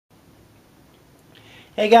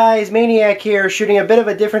Hey guys, Maniac here, shooting a bit of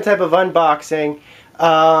a different type of unboxing.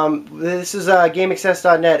 This is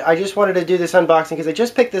GameAccess.net. I just wanted to do this unboxing because I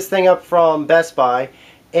just picked this thing up from Best Buy,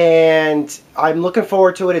 and I'm looking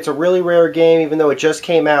forward to it. It's a really rare game, even though it just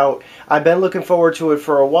came out. I've been looking forward to it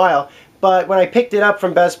for a while, but when I picked it up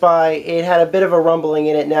from Best Buy, it had a bit of a rumbling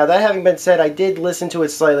in it. Now, that having been said, I did listen to it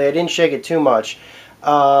slightly. I didn't shake it too much.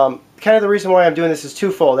 Kind of the reason why I'm doing this is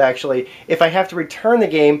twofold, actually. If I have to return the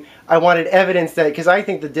game, I wanted evidence that, because I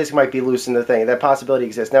think the disc might be loose in the thing. That possibility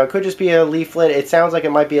exists. Now, it could just be a leaflet. It sounds like it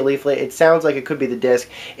might be a leaflet. It sounds like it could be the disc.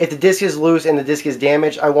 If the disc is loose and the disc is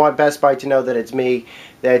damaged, I want Best Buy to know that it's me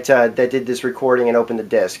that did this recording and opened the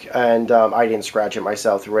disc. And I didn't scratch it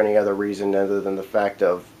myself through any other reason other than the fact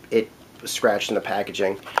of it scratched in the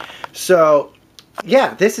packaging. So,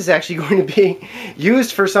 yeah, this is actually going to be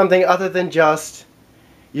used for something other than just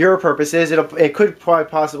your purposes. It could probably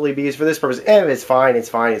possibly be used for this purpose. And it's fine,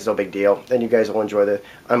 it's no big deal. Then you guys will enjoy the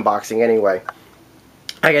unboxing anyway.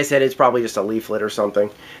 Like I said, it's probably just a leaflet or something.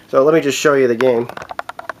 So let me just show you the game.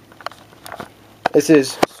 This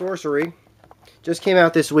is Sorcery. Just came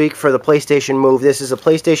out this week for the PlayStation Move. This is a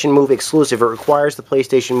PlayStation Move exclusive. It requires the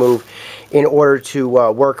PlayStation Move in order to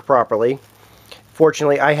work properly.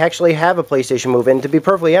 Fortunately, I actually have a PlayStation Move, and to be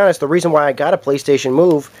perfectly honest, the reason why I got a PlayStation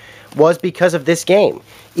Move was because of this game.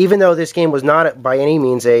 Even though this game was not by any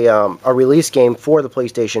means a release game for the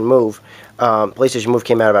PlayStation Move. PlayStation Move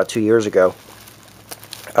came out about 2 years ago.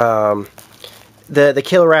 The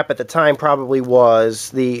killer app at the time probably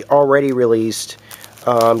was the already released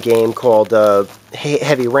game called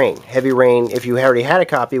Heavy Rain. Heavy Rain, if you already had a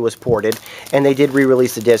copy, was ported, and they did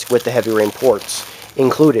re-release the disc with the Heavy Rain ports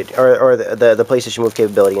included, or the PlayStation Move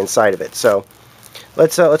capability inside of it. So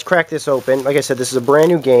let's crack this open. Like I said, this is a brand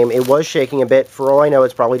new game. It was shaking a bit. For all I know,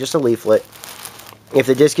 it's probably just a leaflet. If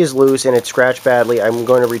the disc is loose and it's scratched badly, I'm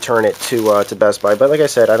going to return it to Best Buy. But like I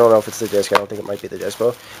said, I don't know if it's the disc. I don't think it might be the disc.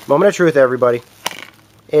 But moment of truth, everybody.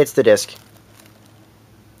 It's the disc.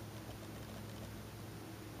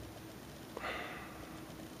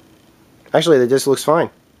 Actually, the disc looks fine.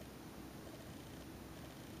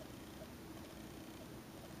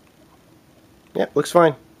 Yep, looks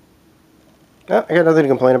fine. Oh, I got nothing to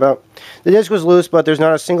complain about. The disc was loose, but there's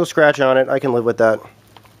not a single scratch on it. I can live with that.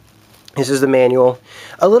 This is the manual.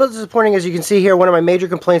 A little disappointing, as you can see here, one of my major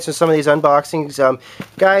complaints in some of these unboxings.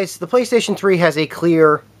 Guys, the PlayStation 3 has a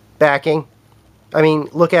clear backing. I mean,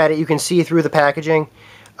 look at it. You can see through the packaging.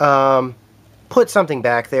 Put something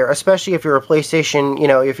back there, especially if you're a PlayStation,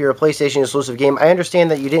 if you're a PlayStation exclusive game. I understand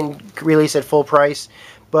that you didn't release at full price,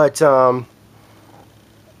 but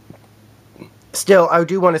still, I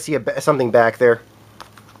do want to see something back there.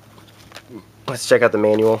 Let's check out the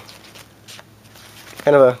manual.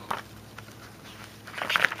 Kind of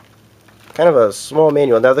a small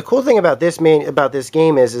manual. Now, the cool thing about this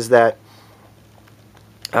game is that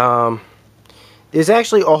there's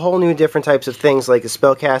actually a whole new different types of things, like the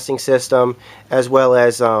spellcasting system, as well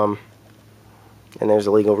as and there's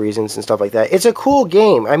illegal reasons and stuff like that. It's a cool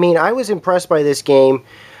game. I mean, I was impressed by this game.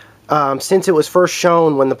 Since it was first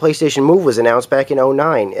shown when the PlayStation Move was announced back in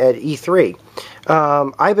 '09 at E3.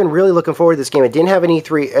 I've been really looking forward to this game. It didn't have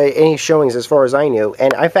any showings as far as I knew,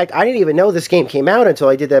 and in fact, I didn't even know this game came out until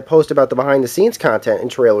I did that post about the behind-the-scenes content and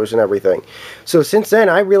trailers and everything. So since then,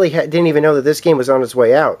 I really didn't even know that this game was on its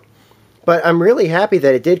way out. But I'm really happy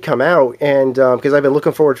that it did come out, and because I've been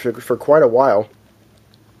looking forward for quite a while.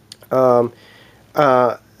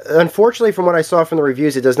 Unfortunately, from what I saw from the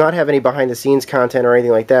reviews, it does not have any behind-the-scenes content or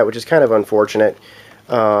anything like that, which is kind of unfortunate.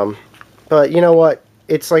 But you know what?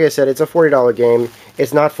 It's like I said, it's a $40 game.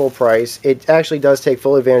 It's not full price. It actually does take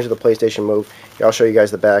full advantage of the PlayStation Move. I'll show you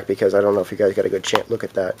guys the back because I don't know if you guys got a good look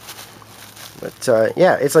at that. But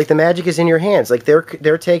yeah, it's like the magic is in your hands. Like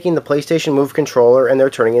they're taking the PlayStation Move controller and they're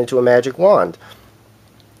turning it into a magic wand.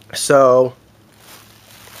 So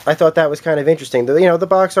I thought that was kind of interesting. The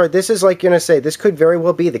box art, this is like going to say, this could very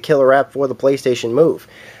well be the killer app for the PlayStation Move.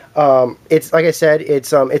 It's like I said,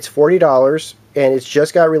 it's $40 and it's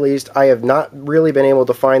just got released. I have not really been able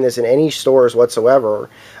to find this in any stores whatsoever.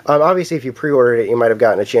 Obviously, if you pre-ordered it, you might have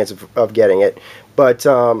gotten a chance of getting it. But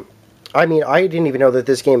I mean, I didn't even know that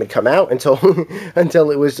this game had come out until until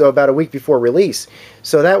it was about a week before release.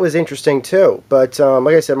 So that was interesting too. But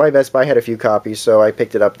like I said, my Best Buy had a few copies, so I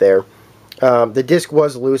picked it up there. The disc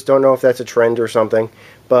was loose. Don't know if that's a trend or something.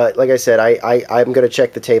 But like I said, I'm going to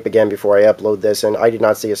check the tape again before I upload this, and I did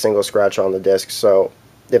not see a single scratch on the disc. So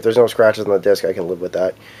if there's no scratches on the disc, I can live with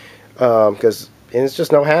that. Because it's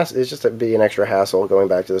just no hassle. It's just be an extra hassle going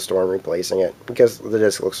back to the store and replacing it because the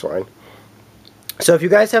disc looks fine. So if you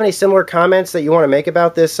guys have any similar comments that you want to make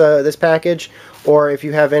about this this package, or if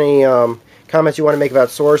you have any comments you want to make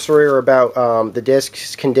about Sorcery or about the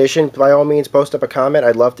disc's condition, by all means, post up a comment.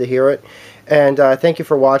 I'd love to hear it. And thank you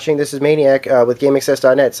for watching. This is Maniac with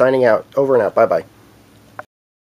GameAccess.net signing out. Over and out. Bye-bye.